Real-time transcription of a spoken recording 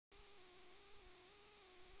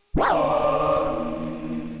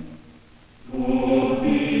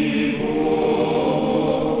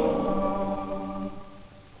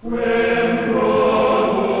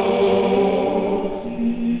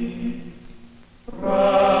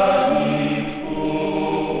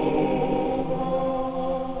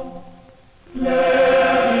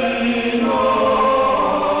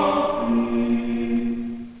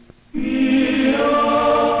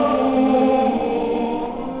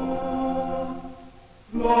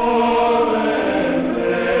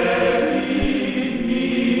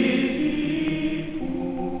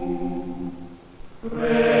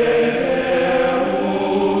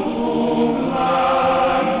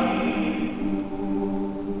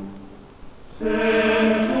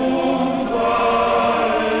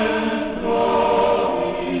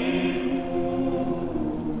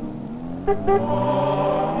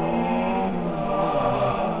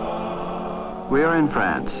We are in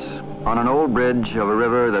France, on an old bridge of a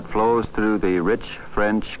river that flows through the rich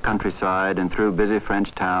French countryside and through busy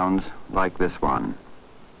French towns like this one.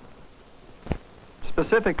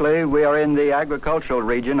 Specifically, we are in the agricultural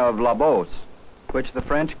region of La Beauce, which the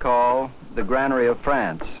French call the granary of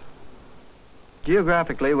France.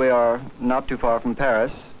 Geographically, we are not too far from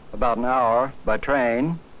Paris, about an hour by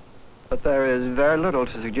train, but there is very little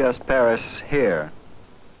to suggest Paris here.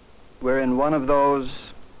 We're in one of those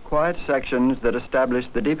quiet sections that establish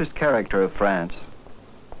the deepest character of France.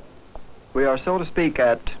 We are, so to speak,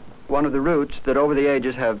 at one of the roots that over the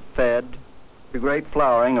ages have fed the great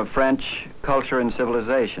flowering of French culture and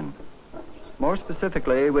civilization. More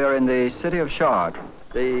specifically, we are in the city of Chartres,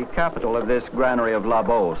 the capital of this granary of La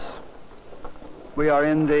Beauce. We are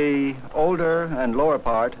in the older and lower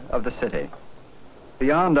part of the city.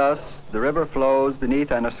 Beyond us, the river flows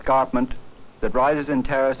beneath an escarpment that rises in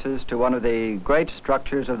terraces to one of the great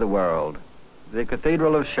structures of the world, the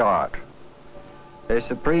Cathedral of Chartres, a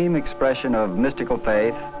supreme expression of mystical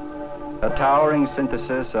faith, a towering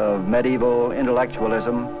synthesis of medieval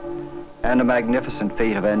intellectualism, and a magnificent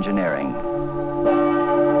feat of engineering.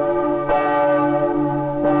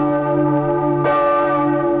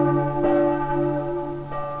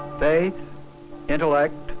 Faith,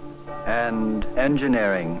 intellect, and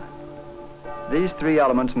engineering. These three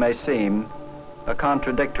elements may seem a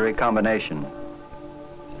contradictory combination.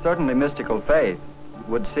 Certainly mystical faith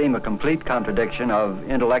would seem a complete contradiction of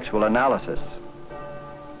intellectual analysis.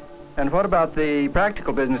 And what about the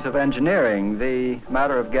practical business of engineering, the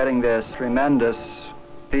matter of getting this tremendous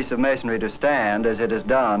piece of masonry to stand as it has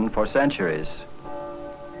done for centuries?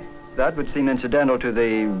 That would seem incidental to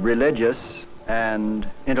the religious and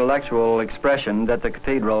intellectual expression that the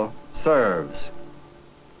cathedral serves.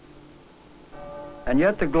 And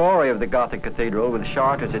yet the glory of the Gothic cathedral, with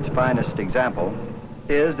Chartres as its finest example,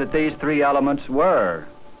 is that these three elements were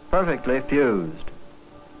perfectly fused.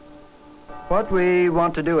 What we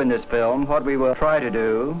want to do in this film, what we will try to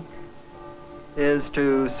do, is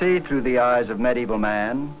to see through the eyes of medieval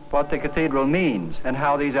man what the cathedral means and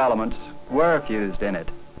how these elements were fused in it,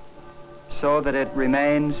 so that it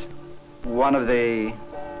remains one of the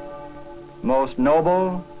most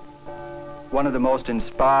noble, one of the most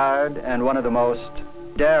inspired, and one of the most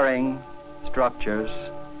daring structures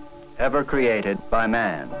ever created by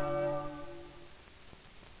man.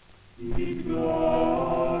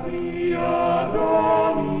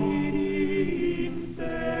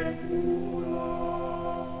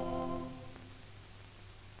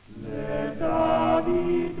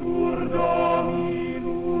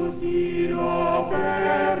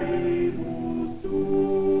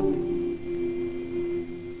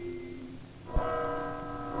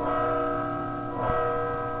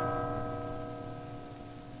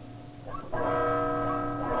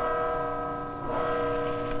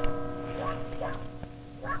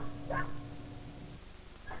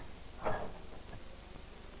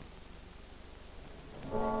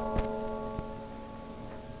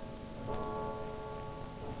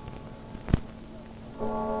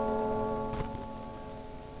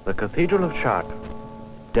 The Cathedral of Chartres,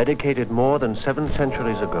 dedicated more than 7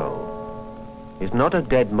 centuries ago, is not a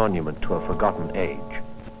dead monument to a forgotten age.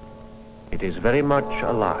 It is very much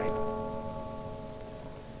alive.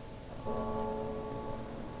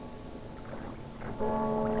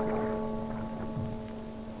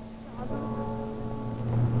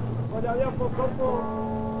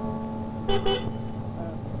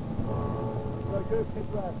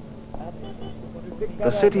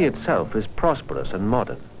 The city itself is prosperous and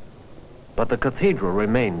modern, but the cathedral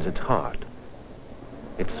remains its heart.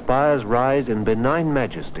 Its spires rise in benign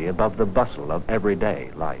majesty above the bustle of everyday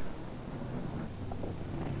life.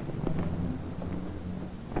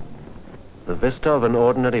 The vista of an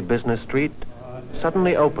ordinary business street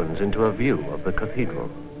suddenly opens into a view of the cathedral.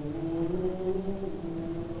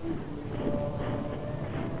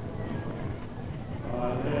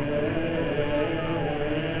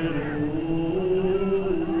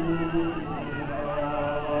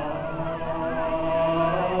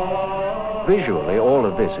 Visually, all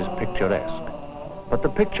of this is picturesque, but the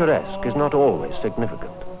picturesque is not always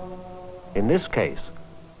significant. In this case,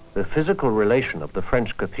 the physical relation of the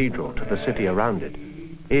French cathedral to the city around it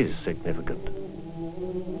is significant.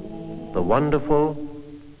 The wonderful,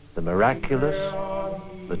 the miraculous,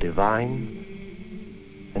 the divine,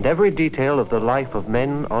 and every detail of the life of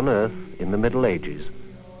men on earth in the Middle Ages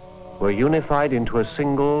were unified into a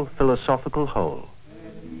single philosophical whole,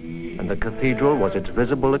 and the cathedral was its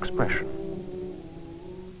visible expression.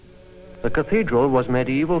 The cathedral was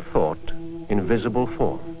medieval thought in visible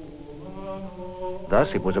form.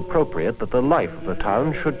 Thus, it was appropriate that the life of the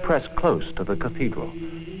town should press close to the cathedral,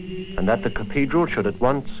 and that the cathedral should at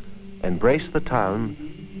once embrace the town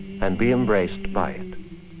and be embraced by it.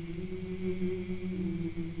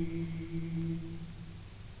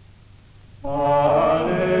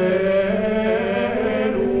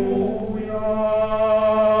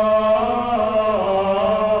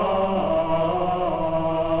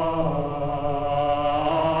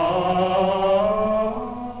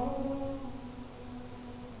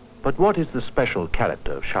 But what is the special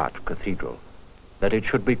character of Chartres Cathedral, that it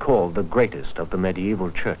should be called the greatest of the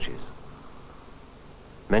medieval churches?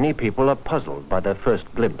 Many people are puzzled by their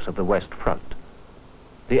first glimpse of the west front.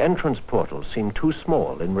 The entrance portals seem too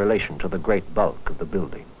small in relation to the great bulk of the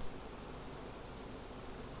building.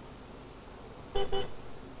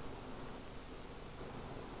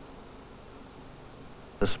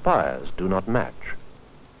 The spires do not match.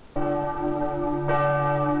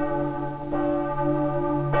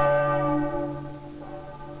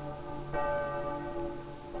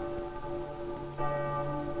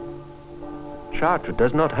 Chartres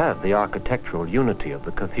does not have the architectural unity of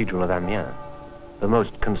the Cathedral of Amiens, the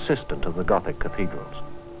most consistent of the Gothic cathedrals,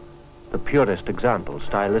 the purest example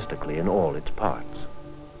stylistically in all its parts.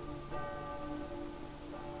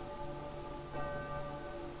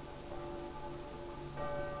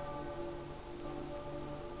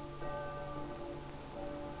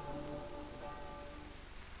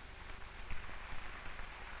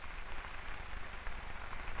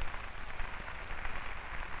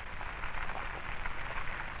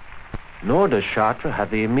 Nor does Chartres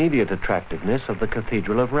have the immediate attractiveness of the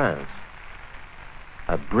Cathedral of Reims,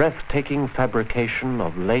 a breathtaking fabrication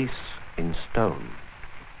of lace in stone.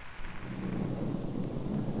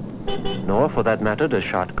 Nor, for that matter, does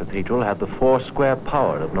Chartres Cathedral have the four-square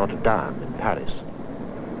power of Notre Dame in Paris.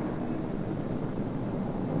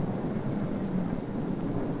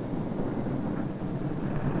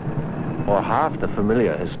 Or half the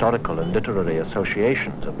familiar historical and literary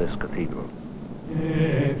associations of this cathedral.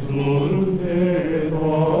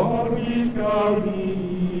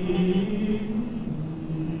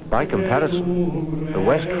 By comparison, the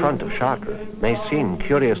west front of Chartres may seem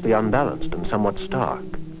curiously unbalanced and somewhat stark.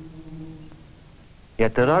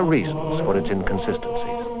 Yet there are reasons for its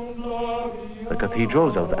inconsistencies. The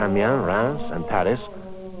cathedrals of Amiens, Reims, and Paris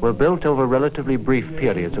were built over relatively brief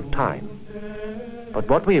periods of time. But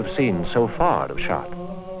what we have seen so far of Chartres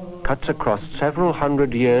cuts across several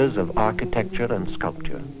hundred years of architecture and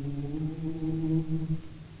sculpture.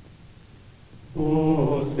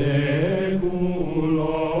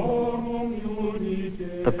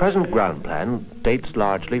 The present ground plan dates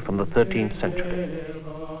largely from the 13th century.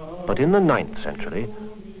 But in the 9th century,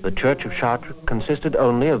 the church of Chartres consisted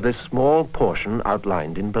only of this small portion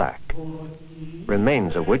outlined in black,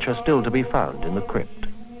 remains of which are still to be found in the crypt.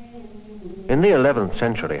 In the 11th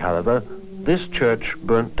century, however, this church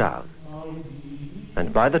burnt down,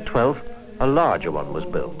 and by the 12th, a larger one was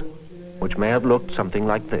built, which may have looked something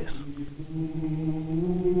like this.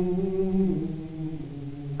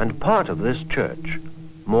 And part of this church,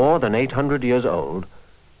 more than 800 years old,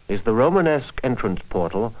 is the Romanesque entrance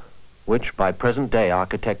portal, which by present-day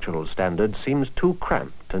architectural standards seems too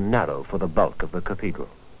cramped and narrow for the bulk of the cathedral.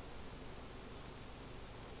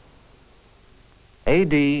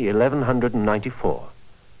 AD 1194,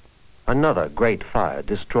 another great fire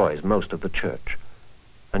destroys most of the church,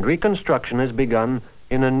 and reconstruction is begun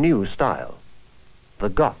in a new style, the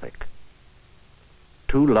Gothic.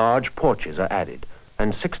 2 large porches are added,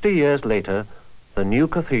 and 60 years later, the new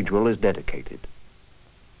cathedral is dedicated.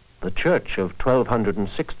 The church of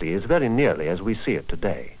 1260 is very nearly as we see it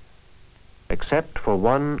today, except for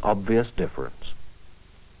one obvious difference.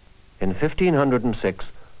 In 1506,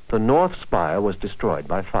 the north spire was destroyed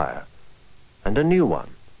by fire, and a new one,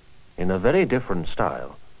 in a very different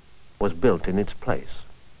style, was built in its place.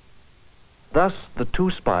 Thus, the two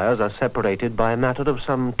spires are separated by a matter of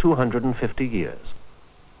some 250 years,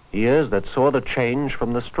 years that saw the change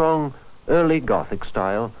from the strong early Gothic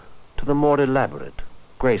style to the more elaborate,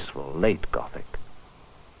 graceful late Gothic.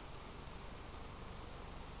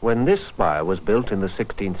 When this spire was built in the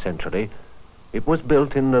 16th century, it was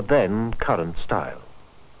built in the then current style,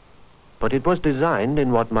 but it was designed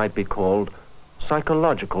in what might be called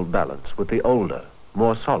psychological balance with the older,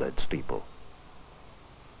 more solid steeple.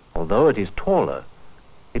 Although it is taller,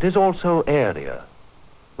 it is also airier,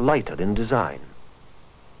 lighter in design.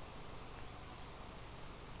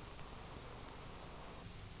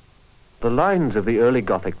 The lines of the early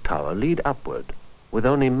Gothic tower lead upward with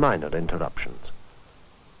only minor interruptions.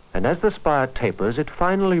 And as the spire tapers, it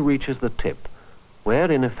finally reaches the tip,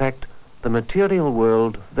 where, in effect, the material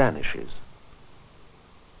world vanishes.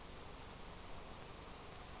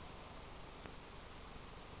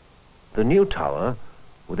 The new tower,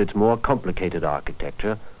 with its more complicated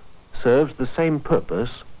architecture, serves the same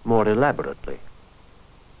purpose more elaborately.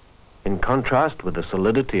 In contrast with the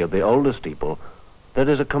solidity of the older steeple, there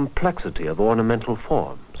is a complexity of ornamental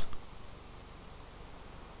forms.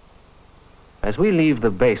 As we leave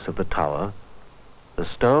the base of the tower, the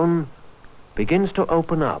stone begins to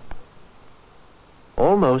open up,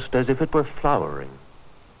 almost as if it were flowering.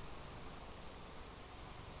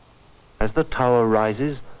 As the tower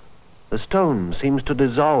rises, the stone seems to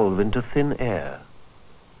dissolve into thin air,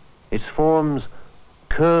 its forms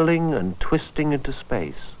curling and twisting into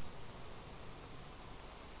space.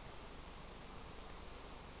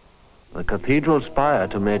 The cathedral spire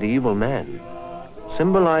to medieval man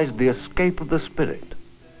symbolized the escape of the spirit,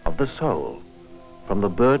 of the soul, from the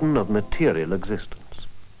burden of material existence.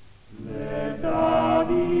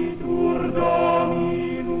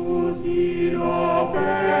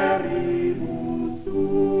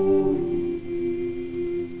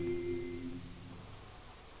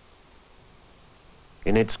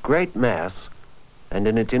 In its great mass and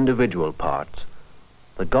in its individual parts,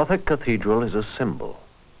 the Gothic cathedral is a symbol.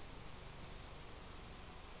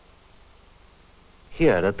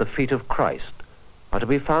 Here at the feet of Christ are to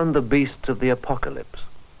be found the beasts of the Apocalypse,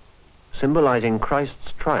 symbolizing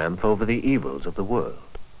Christ's triumph over the evils of the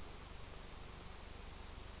world.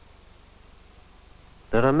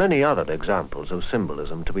 There are many other examples of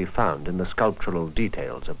symbolism to be found in the sculptural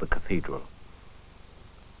details of the cathedral.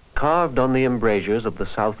 Carved on the embrasures of the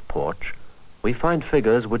south porch, we find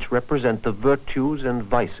figures which represent the virtues and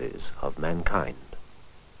vices of mankind.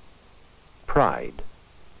 Pride,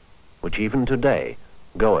 which even today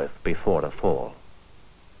goeth before a fall.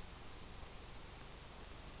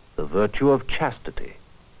 The virtue of chastity,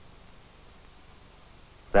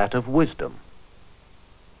 that of wisdom,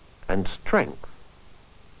 and strength,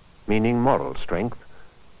 meaning moral strength,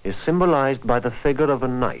 is symbolized by the figure of a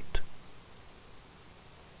knight.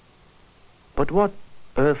 But what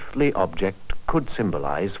earthly object could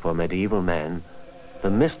symbolize for medieval man the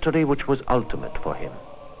mystery which was ultimate for him?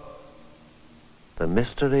 The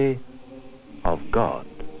mystery of God.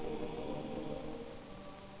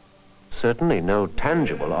 Certainly no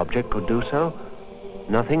tangible object could do so.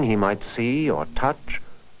 Nothing he might see or touch,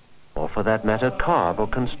 or for that matter carve or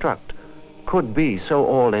construct, could be so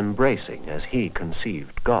all-embracing as he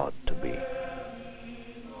conceived God to be.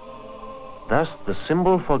 Thus the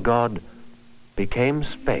symbol for God became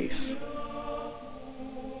space,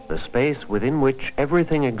 the space within which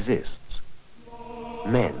everything exists: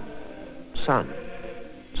 men, sun,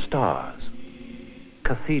 stars,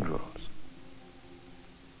 cathedrals.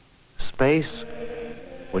 Space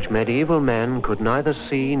which medieval man could neither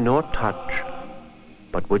see nor touch,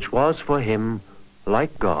 but which was for him,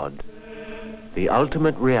 like God, the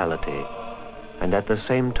ultimate reality and at the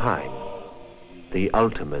same time the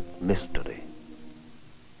ultimate mystery.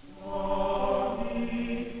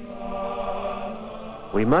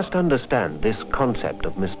 We must understand this concept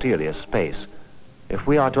of mysterious space if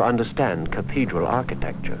we are to understand cathedral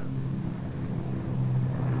architecture.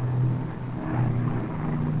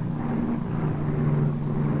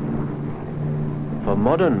 For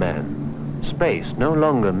modern man, space no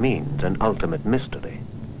longer means an ultimate mystery,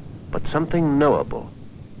 but something knowable,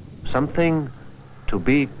 something to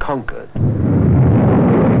be conquered.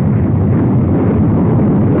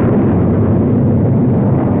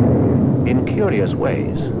 In curious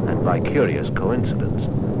ways, and by curious coincidence,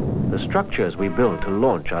 the structures we build to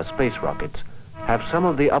launch our space rockets have some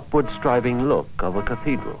of the upward-striving look of a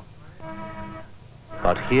cathedral.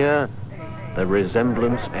 But here, the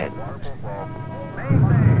resemblance ends.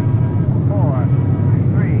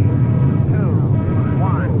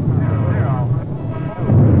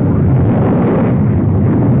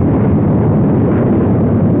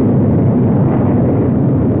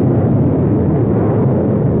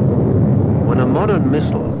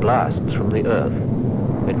 casts from the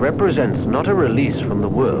earth, it represents not a release from the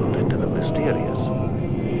world into the mysterious,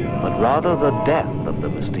 but rather the death of the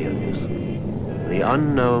mysterious, the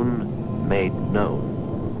unknown made known.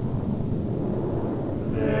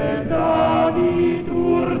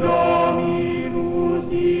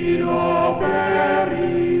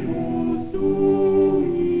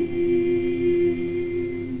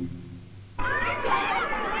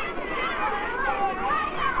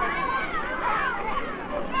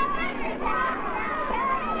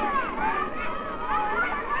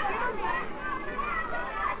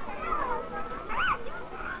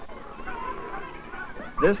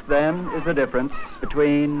 This, then, is the difference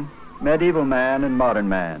between medieval man and modern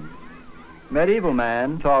man. Medieval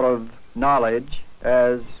man thought of knowledge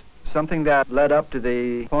as something that led up to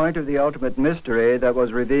the point of the ultimate mystery that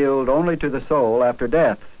was revealed only to the soul after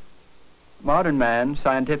death. Modern man,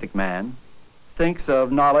 scientific man, thinks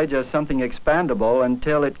of knowledge as something expandable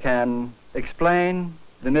until it can explain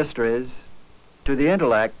the mysteries to the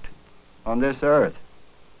intellect on this earth.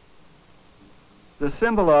 The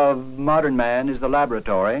symbol of modern man is the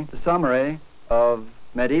laboratory. The summary of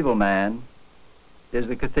medieval man is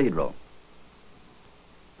the cathedral.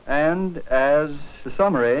 And as the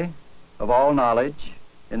summary of all knowledge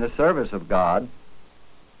in the service of God,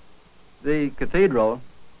 the cathedral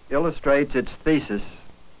illustrates its thesis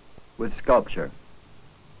with sculpture.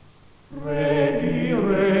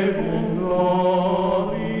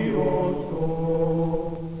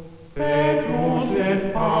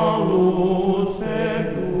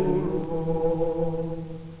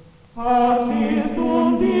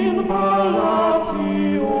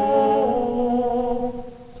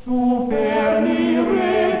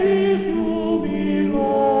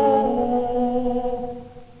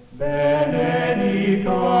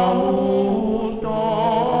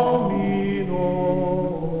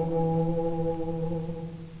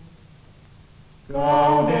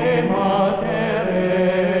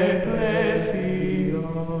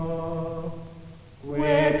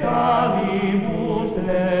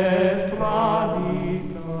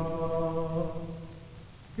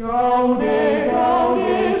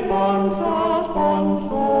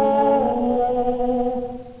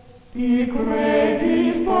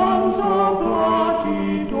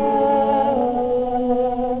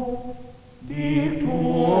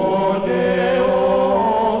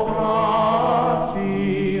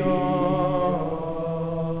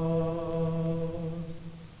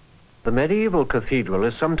 The medieval cathedral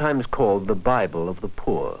is sometimes called the Bible of the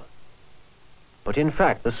poor. But in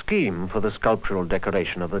fact, the scheme for the sculptural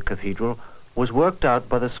decoration of the cathedral was worked out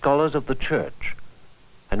by the scholars of the church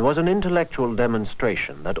and was an intellectual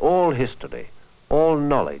demonstration that all history, all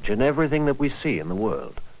knowledge, and everything that we see in the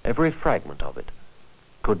world, every fragment of it,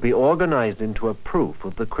 could be organized into a proof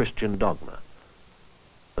of the Christian dogma.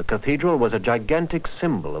 The cathedral was a gigantic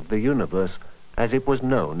symbol of the universe as it was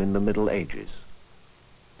known in the Middle Ages.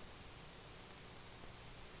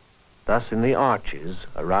 Thus, in the arches,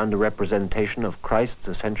 around a representation of Christ's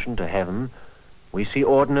ascension to heaven, we see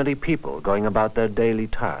ordinary people going about their daily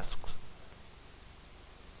tasks.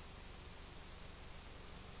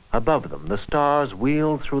 Above them, the stars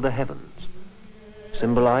wheel through the heavens,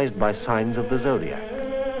 symbolized by signs of the zodiac.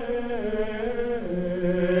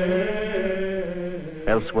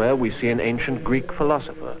 Elsewhere, we see an ancient Greek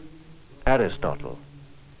philosopher, Aristotle.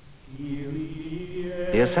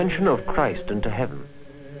 The ascension of Christ into heaven,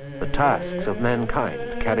 the tasks of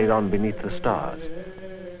mankind carried on beneath the stars,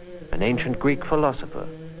 an ancient Greek philosopher,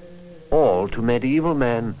 all to medieval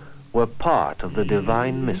men were part of the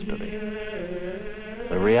divine mystery.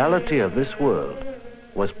 The reality of this world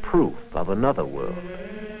was proof of another world.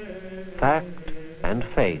 Fact and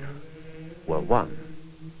faith were one.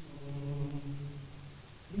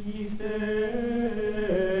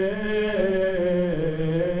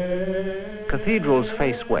 Cathedrals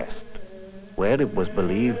face west, where it was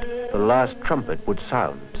believed the last trumpet would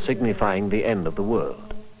sound, signifying the end of the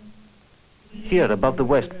world. Here above the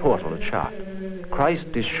west portal at Chartres,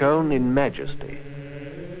 Christ is shown in majesty,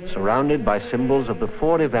 surrounded by symbols of the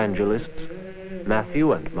four evangelists,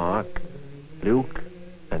 Matthew and Mark, Luke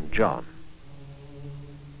and John.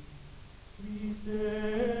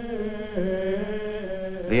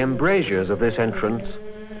 The embrasures of this entrance,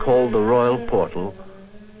 called the royal portal,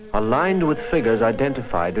 are lined with figures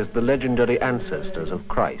identified as the legendary ancestors of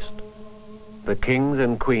Christ, the kings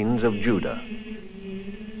and queens of Judah.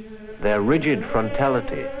 Their rigid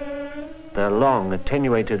frontality, their long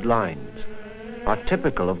attenuated lines, are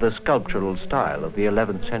typical of the sculptural style of the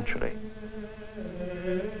 11th century.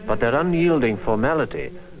 But their unyielding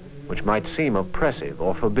formality, which might seem oppressive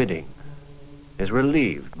or forbidding, is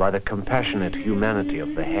relieved by the compassionate humanity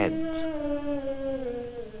of the heads.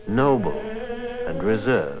 Noble and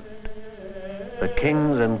reserved, the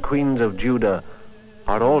kings and queens of Judah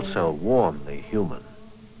are also warmly human.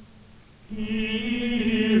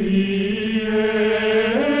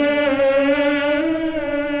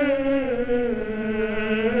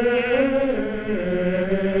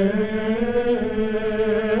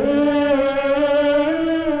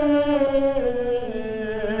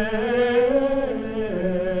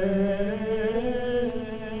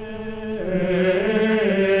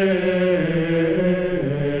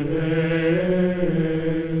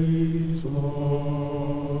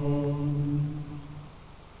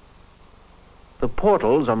 The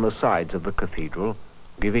portals on the sides of the cathedral,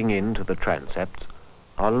 giving in to the transepts,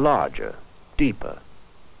 are larger, deeper,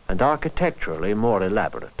 and architecturally more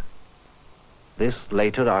elaborate. This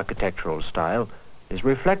later architectural style is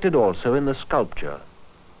reflected also in the sculpture,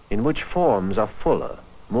 in which forms are fuller,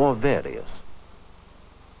 more various.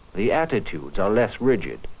 The attitudes are less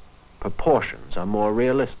rigid, proportions are more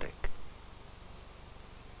realistic.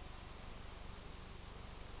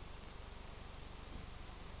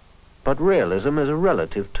 But realism is a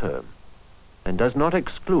relative term and does not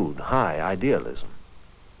exclude high idealism.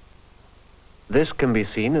 This can be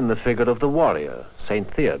seen in the figure of the warrior, St.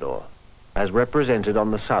 Theodore, as represented on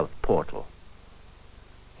the south portal.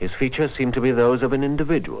 His features seem to be those of an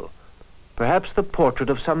individual, perhaps the portrait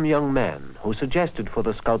of some young man who suggested for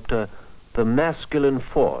the sculptor the masculine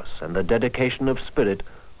force and the dedication of spirit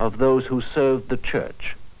of those who served the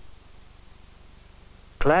church.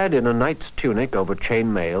 Clad in a knight's tunic over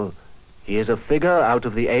chainmail, he is a figure out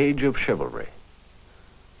of the age of chivalry.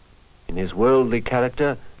 In his worldly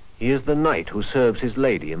character, he is the knight who serves his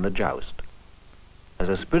lady in the joust. As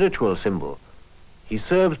a spiritual symbol, he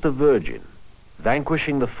serves the Virgin,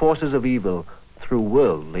 vanquishing the forces of evil through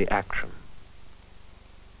worldly action.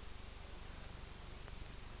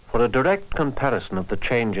 For a direct comparison of the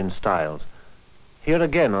change in styles, here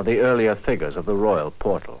again are the earlier figures of the royal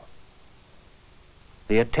portal.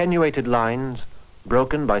 The attenuated lines,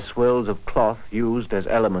 broken by swirls of cloth used as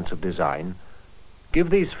elements of design,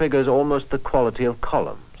 give these figures almost the quality of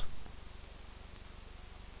columns.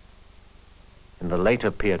 In the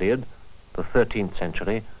later period, the 13th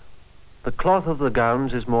century, the cloth of the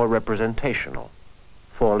gowns is more representational,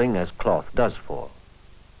 falling as cloth does fall.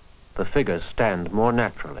 The figures stand more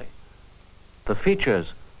naturally. The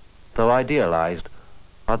features, though idealized,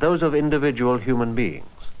 are those of individual human beings.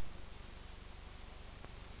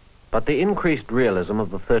 But the increased realism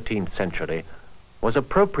of the 13th century was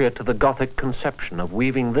appropriate to the Gothic conception of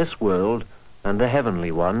weaving this world and the heavenly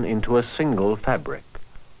one into a single fabric.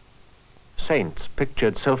 Saints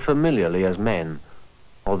pictured so familiarly as men,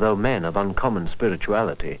 although men of uncommon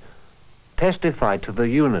spirituality, testified to the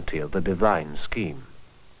unity of the divine scheme.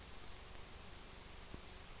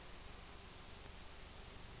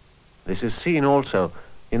 This is seen also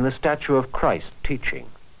in the statue of Christ teaching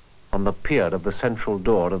on the pier of the central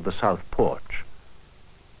door of the south porch.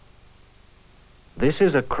 This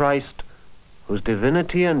is a Christ whose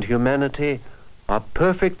divinity and humanity are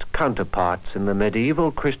perfect counterparts in the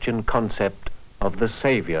medieval Christian concept of the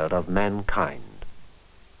Savior of mankind.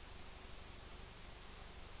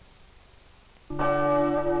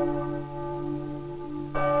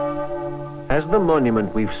 As the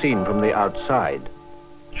monument we've seen from the outside,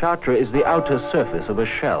 Chartres is the outer surface of a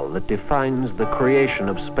shell that defines the creation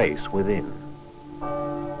of space within.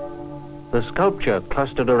 The sculpture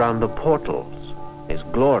clustered around the portals is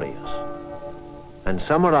glorious and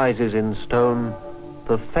summarizes in stone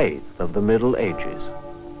the faith of the Middle Ages.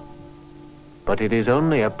 But it is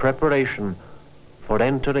only a preparation for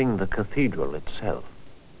entering the cathedral itself.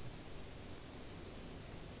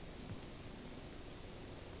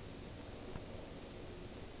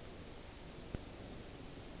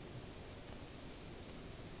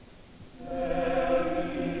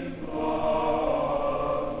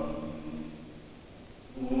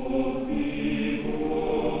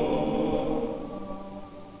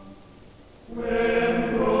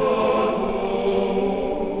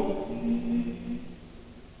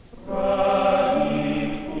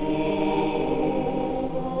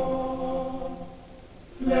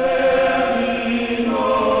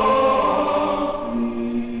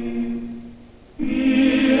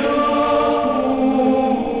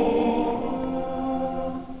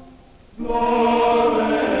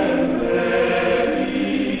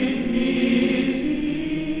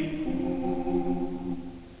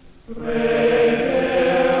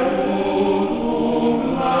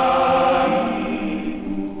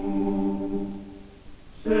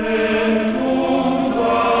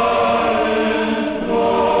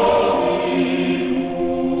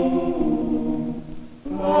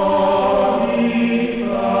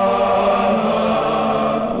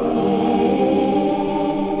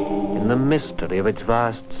 the mystery of its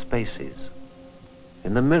vast spaces,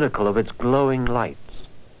 in the miracle of its glowing lights,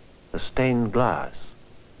 the stained glass.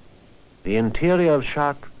 The interior of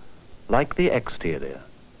Chartres, like the exterior,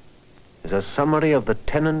 is a summary of the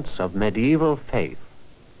tenets of medieval faith.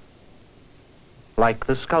 Like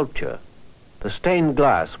the sculpture, the stained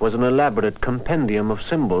glass was an elaborate compendium of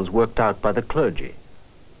symbols worked out by the clergy,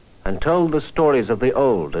 and told the stories of the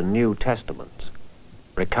Old and New Testaments,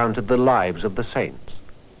 recounted the lives of the saints,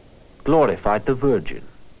 glorified the Virgin,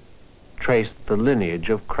 traced the lineage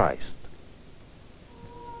of Christ.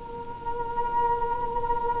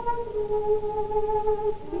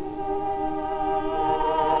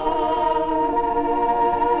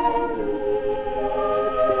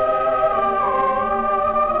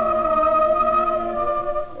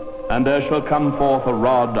 And there shall come forth a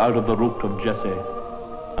rod out of the root of Jesse,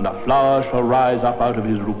 and a flower shall rise up out of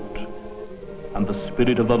his root, and the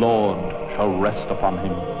Spirit of the Lord shall rest upon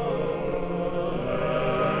him.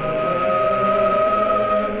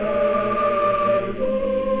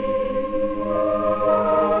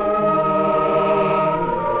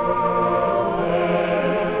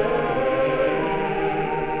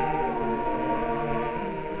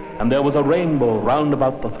 And there was a rainbow round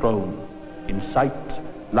about the throne, in sight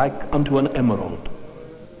like unto an emerald.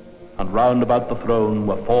 And round about the throne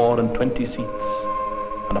were 24 seats,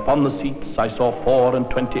 and upon the seats I saw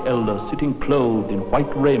 24 elders sitting clothed in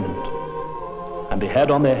white raiment, and they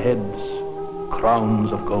had on their heads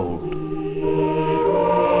crowns of gold.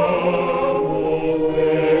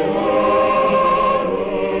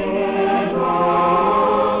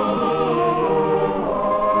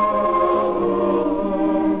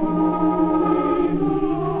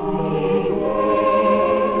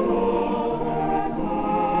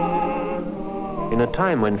 In a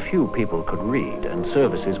time when few people could read and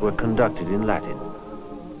services were conducted in Latin,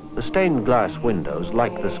 the stained glass windows,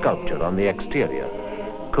 like the sculpture on the exterior,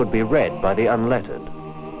 could be read by the unlettered.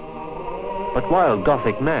 But while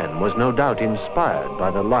Gothic man was no doubt inspired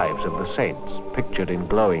by the lives of the saints pictured in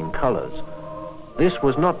glowing colors, this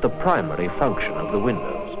was not the primary function of the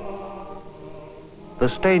windows. The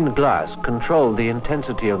stained glass controlled the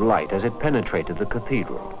intensity of light as it penetrated the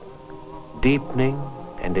cathedral, deepening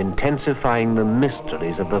and intensifying the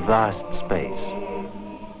mysteries of the vast space,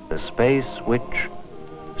 the space which,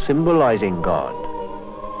 symbolizing God,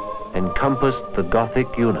 encompassed the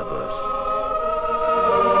Gothic universe.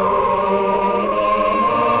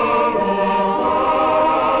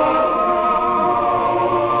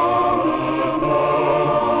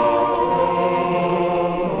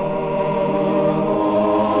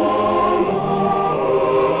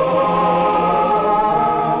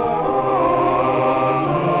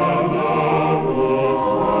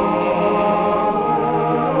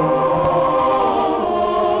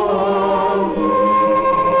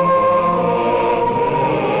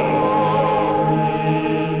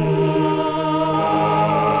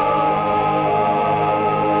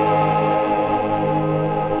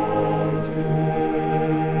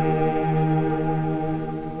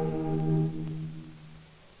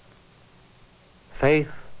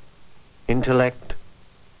 Faith, intellect,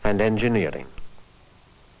 and engineering.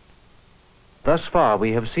 Thus far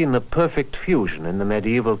we have seen the perfect fusion in the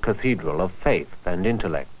medieval cathedral of faith and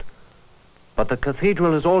intellect. But the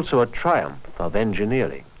cathedral is also a triumph of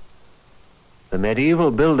engineering. The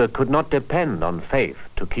medieval builder could not depend on faith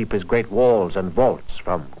to keep his great walls and vaults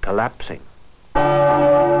from collapsing.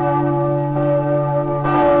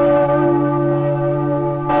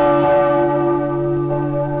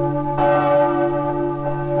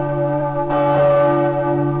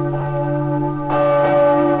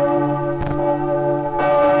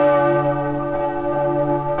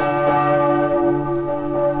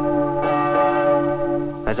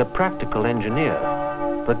 As a practical engineer,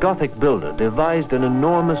 the Gothic builder devised an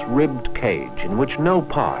enormous ribbed cage in which no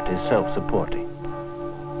part is self-supporting.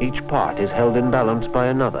 Each part is held in balance by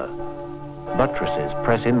another. Buttresses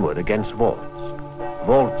press inward against vaults.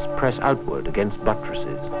 Vaults press outward against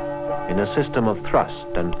buttresses in a system of thrust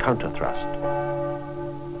and counter-thrust.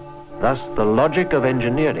 Thus, the logic of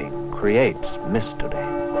engineering creates mystery.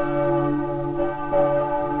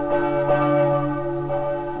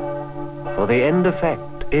 For the end effect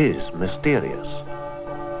is mysterious.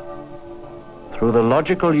 Through the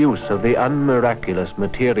logical use of the unmiraculous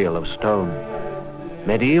material of stone,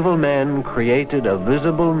 medieval man created a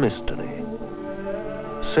visible mystery,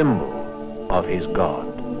 symbol of his God.